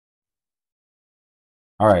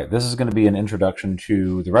All right, this is going to be an introduction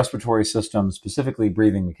to the respiratory system, specifically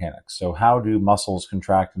breathing mechanics. So how do muscles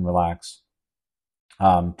contract and relax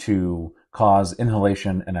to cause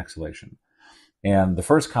inhalation and exhalation? And the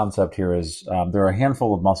first concept here is there are a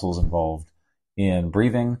handful of muscles involved in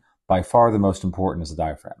breathing. By far the most important is the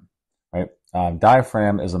diaphragm, right?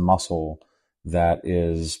 Diaphragm is a muscle that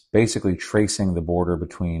is basically tracing the border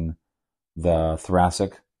between the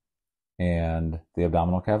thoracic and the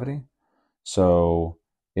abdominal cavity. So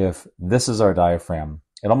if this is our diaphragm,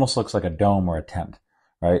 it almost looks like a dome or a tent,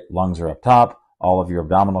 right? Lungs are up top. All of your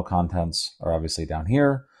abdominal contents are obviously down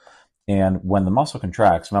here. And when the muscle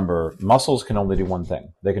contracts, remember, muscles can only do one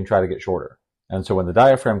thing. They can try to get shorter. And so when the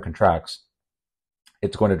diaphragm contracts,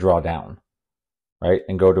 it's going to draw down, right?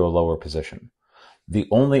 And go to a lower position. The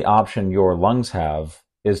only option your lungs have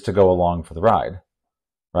is to go along for the ride,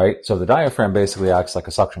 right? So the diaphragm basically acts like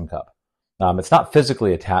a suction cup. It's not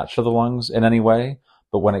physically attached to the lungs in any way,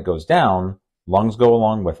 but when it goes down, lungs go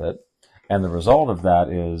along with it. And the result of that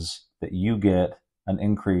is that you get an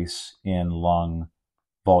increase in lung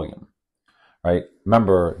volume, right?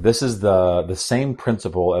 Remember, this is the same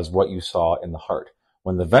principle as what you saw in the heart.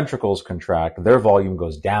 When the ventricles contract, their volume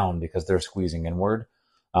goes down because they're squeezing inward.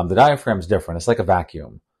 The diaphragm's different. It's like a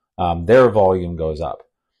vacuum. Their volume goes up.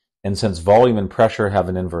 And since volume and pressure have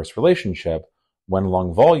an inverse relationship, when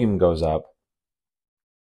lung volume goes up,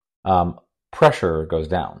 pressure goes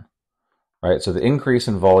down, right? So the increase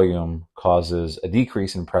in volume causes a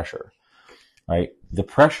decrease in pressure, right? The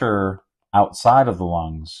pressure outside of the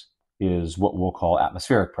lungs is what we'll call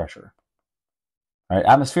atmospheric pressure, right?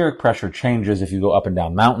 Atmospheric pressure changes if you go up and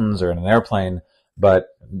down mountains or in an airplane, but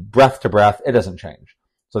breath to breath, it doesn't change.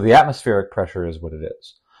 So the atmospheric pressure is what it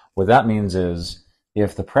is. What that means is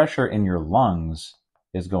if the pressure in your lungs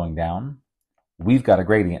is going down, we've got a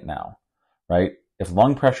gradient now, right? If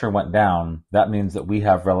lung pressure went down, that means that we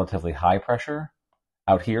have relatively high pressure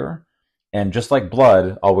out here. And just like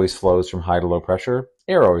blood always flows from high to low pressure,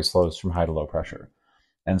 air always flows from high to low pressure.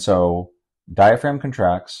 And so diaphragm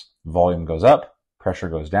contracts, volume goes up, pressure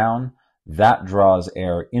goes down. That draws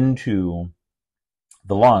air into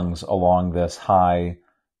the lungs along this high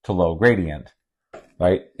to low gradient,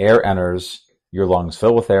 right? Air enters, your lungs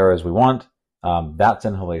fill with air as we want. That's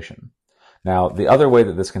inhalation. Now, the other way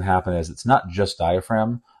that this can happen is it's not just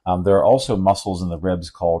diaphragm. There are also muscles in the ribs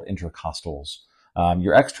called intercostals.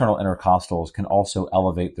 Your external intercostals can also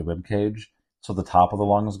elevate the rib cage, so the top of the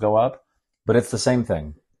lungs go up, but it's the same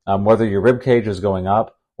thing. Whether your rib cage is going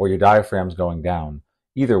up or your diaphragm's going down,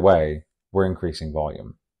 either way, we're increasing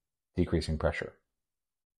volume, decreasing pressure.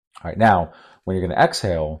 All right, now, when you're going to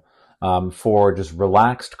exhale, for just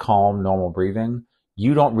relaxed, calm, normal breathing,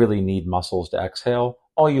 you don't really need muscles to exhale.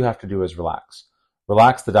 All you have to do is relax.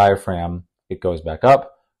 Relax the diaphragm, it goes back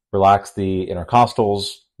up. Relax the intercostals,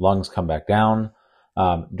 lungs come back down.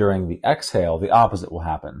 During the exhale, the opposite will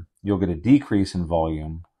happen. You'll get a decrease in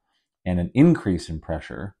volume and an increase in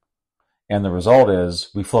pressure. And the result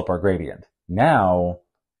is we flip our gradient. Now,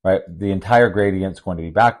 right, the entire gradient is going to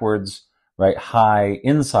be backwards, right, high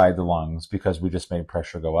inside the lungs because we just made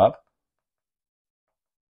pressure go up.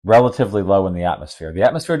 Relatively low in the atmosphere. The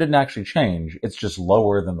atmosphere didn't actually change. It's just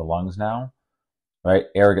lower than the lungs now, right?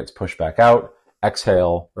 Air gets pushed back out,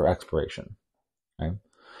 exhale or expiration, right?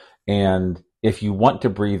 And if you want to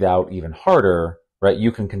breathe out even harder, right,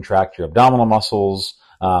 you can contract your abdominal muscles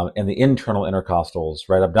and the internal intercostals,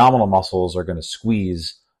 right? Abdominal muscles are going to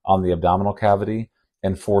squeeze on the abdominal cavity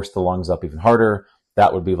and force the lungs up even harder.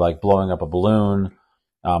 That would be like blowing up a balloon,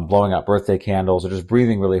 blowing out birthday candles, or just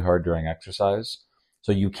breathing really hard during exercise.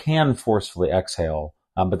 So you can forcefully exhale,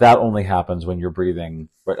 but that only happens when you're breathing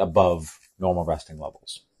right above normal resting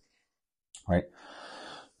levels, right?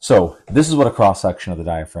 So this is what a cross-section of the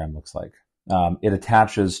diaphragm looks like. It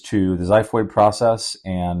attaches to the xiphoid process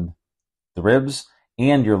and the ribs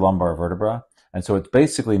and your lumbar vertebra. And so it's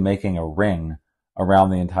basically making a ring around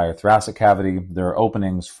the entire thoracic cavity. There are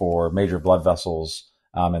openings for major blood vessels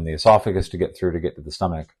in the esophagus to get through to get to the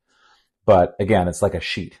stomach. But again, it's like a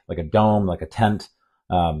sheet, like a dome, like a tent.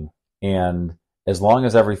 And as long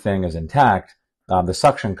as everything is intact, the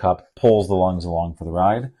suction cup pulls the lungs along for the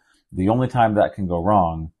ride. The only time that can go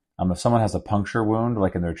wrong, if someone has a puncture wound,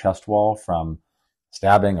 like in their chest wall from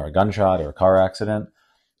stabbing or a gunshot or a car accident,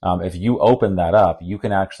 if you open that up, you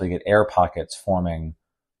can actually get air pockets forming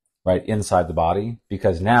right inside the body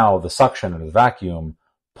because now the suction or the vacuum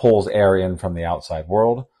pulls air in from the outside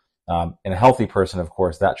world. In a healthy person, of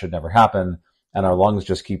course, that should never happen, and our lungs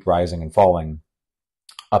just keep rising and falling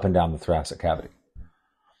up and down the thoracic cavity.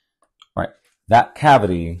 All right, that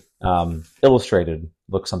cavity illustrated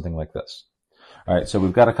looks something like this. All right, so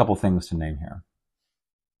we've got a couple things to name here.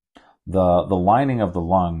 The lining of the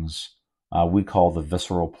lungs we call the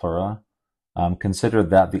visceral pleura. Consider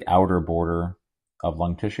that the outer border of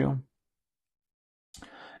lung tissue.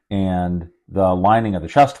 And the lining of the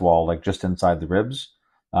chest wall, like just inside the ribs,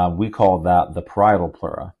 we call that the parietal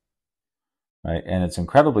pleura. Right? And it's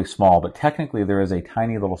incredibly small, but technically there is a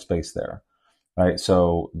tiny little space there. Right?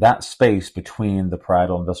 So that space between the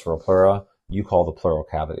parietal and visceral pleura, you call the pleural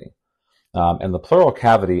cavity. And the pleural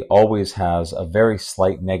cavity always has a very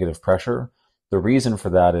slight negative pressure. The reason for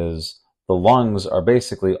that is the lungs are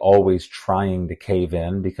basically always trying to cave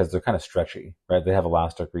in because they're kind of stretchy, right? They have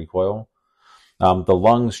elastic recoil. The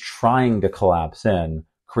lungs trying to collapse in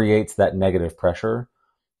creates that negative pressure.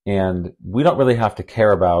 And we don't really have to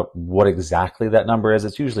care about what exactly that number is.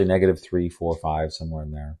 It's usually -3, 4, 5, somewhere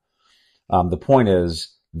in there. The point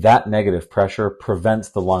is that negative pressure prevents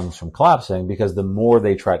the lungs from collapsing because the more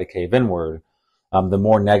they try to cave inward, the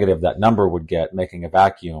more negative that number would get, making a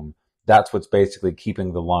vacuum. That's what's basically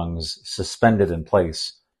keeping the lungs suspended in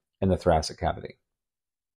place in the thoracic cavity.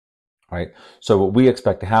 Right? So what we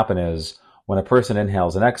expect to happen is when a person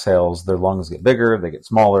inhales and exhales, their lungs get bigger, they get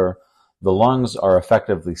smaller. The lungs are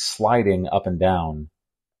effectively sliding up and down,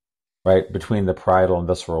 right, between the parietal and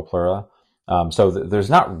visceral pleura. So there's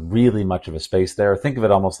not really much of a space there. Think of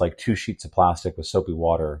it almost like two sheets of plastic with soapy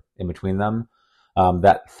water in between them.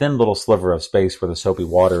 That thin little sliver of space where the soapy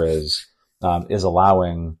water is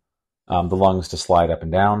allowing the lungs to slide up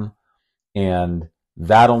and down. And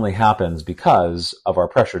that only happens because of our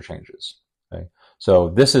pressure changes. Okay? So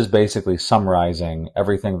this is basically summarizing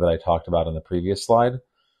everything that I talked about in the previous slide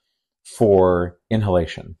for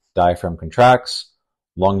inhalation. Diaphragm contracts,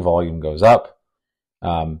 lung volume goes up,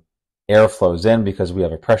 air flows in because we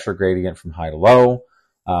have a pressure gradient from high to low.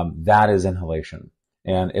 That is inhalation.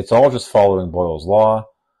 And it's all just following Boyle's law,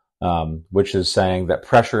 which is saying that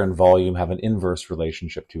pressure and volume have an inverse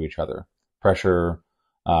relationship to each other. Pressure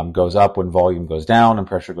goes up when volume goes down, and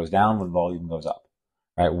pressure goes down when volume goes up.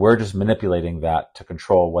 Right? We're just manipulating that to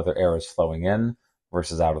control whether air is flowing in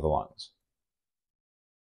versus out of the lungs.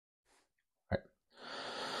 Right.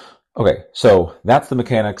 Okay, so that's the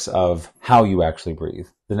mechanics of how you actually breathe.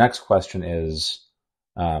 The next question is,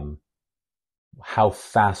 how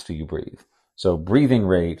fast do you breathe? So breathing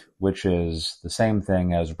rate, which is the same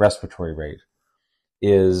thing as respiratory rate,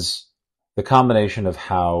 is the combination of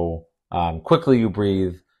how quickly you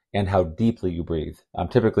breathe and how deeply you breathe.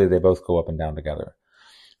 Typically, they both go up and down together.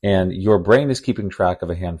 And your brain is keeping track of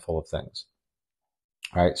a handful of things.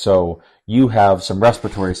 All right, so you have some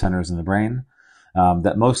respiratory centers in the brain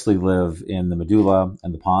that mostly live in the medulla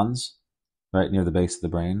and the pons, right near the base of the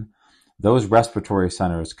brain. Those respiratory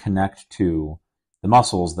centers connect to the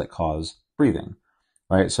muscles that cause breathing,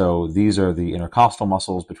 right? So these are the intercostal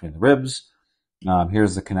muscles between the ribs.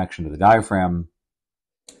 Here's the connection to the diaphragm.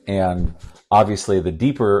 And obviously, the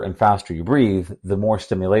deeper and faster you breathe, the more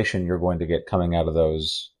stimulation you're going to get coming out of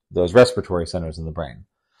those respiratory centers in the brain.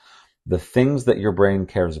 The things that your brain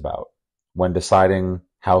cares about when deciding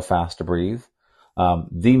how fast to breathe,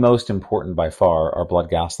 the most important by far are blood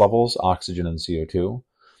gas levels, oxygen and CO2.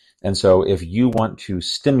 And so if you want to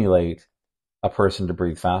stimulate a person to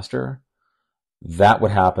breathe faster, that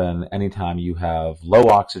would happen anytime you have low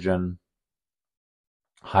oxygen,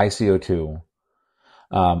 high CO2,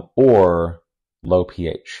 or low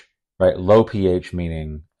pH, right? Low pH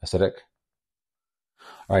meaning acidic.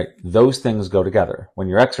 All right, those things go together. When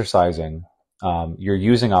you're exercising, you're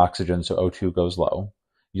using oxygen, so O2 goes low.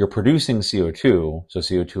 You're producing CO2, so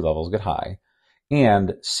CO2 levels get high.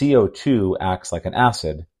 And CO2 acts like an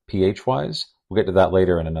acid, pH-wise. We'll get to that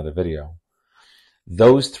later in another video.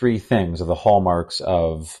 Those three things are the hallmarks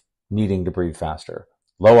of needing to breathe faster.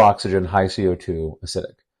 Low oxygen, high CO2,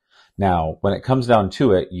 acidic. Now, when it comes down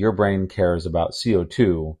to it, your brain cares about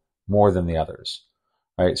CO2 more than the others,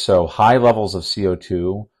 right? So high levels of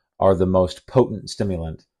CO2 are the most potent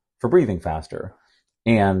stimulant for breathing faster.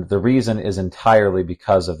 And the reason is entirely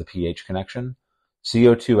because of the pH connection.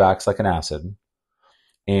 CO2 acts like an acid.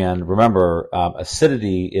 And remember,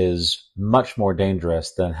 acidity is much more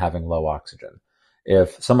dangerous than having low oxygen.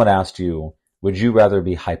 If someone asked you, would you rather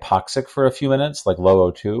be hypoxic for a few minutes, like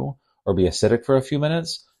low O2, or be acidic for a few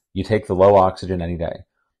minutes? You take the low oxygen any day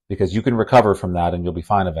because you can recover from that and you'll be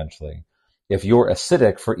fine eventually. If you're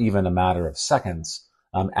acidic for even a matter of seconds,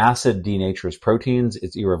 acid denatures proteins,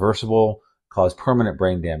 it's irreversible, cause permanent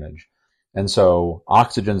brain damage. And so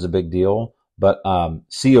oxygen's a big deal, but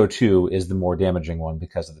CO2 is the more damaging one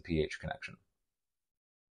because of the pH connection.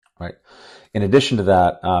 Right. In addition to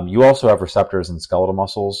that, you also have receptors in skeletal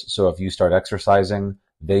muscles. So if you start exercising,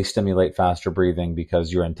 they stimulate faster breathing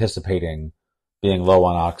because you're anticipating being low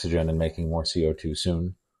on oxygen and making more CO2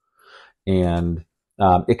 soon. and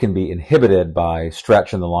it can be inhibited by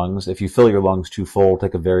stretch in the lungs. If you fill your lungs too full,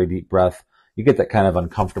 take a very deep breath, you get that kind of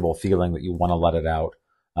uncomfortable feeling that you want to let it out.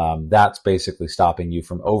 That's basically stopping you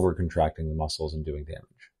from over-contracting the muscles and doing damage.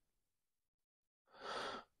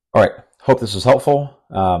 All right, hope this was helpful.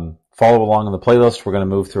 Follow along on the playlist. We're going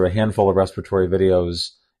to move through a handful of respiratory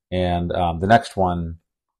videos, and the next one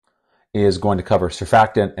is going to cover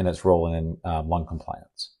surfactant and its role in lung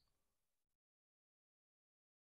compliance.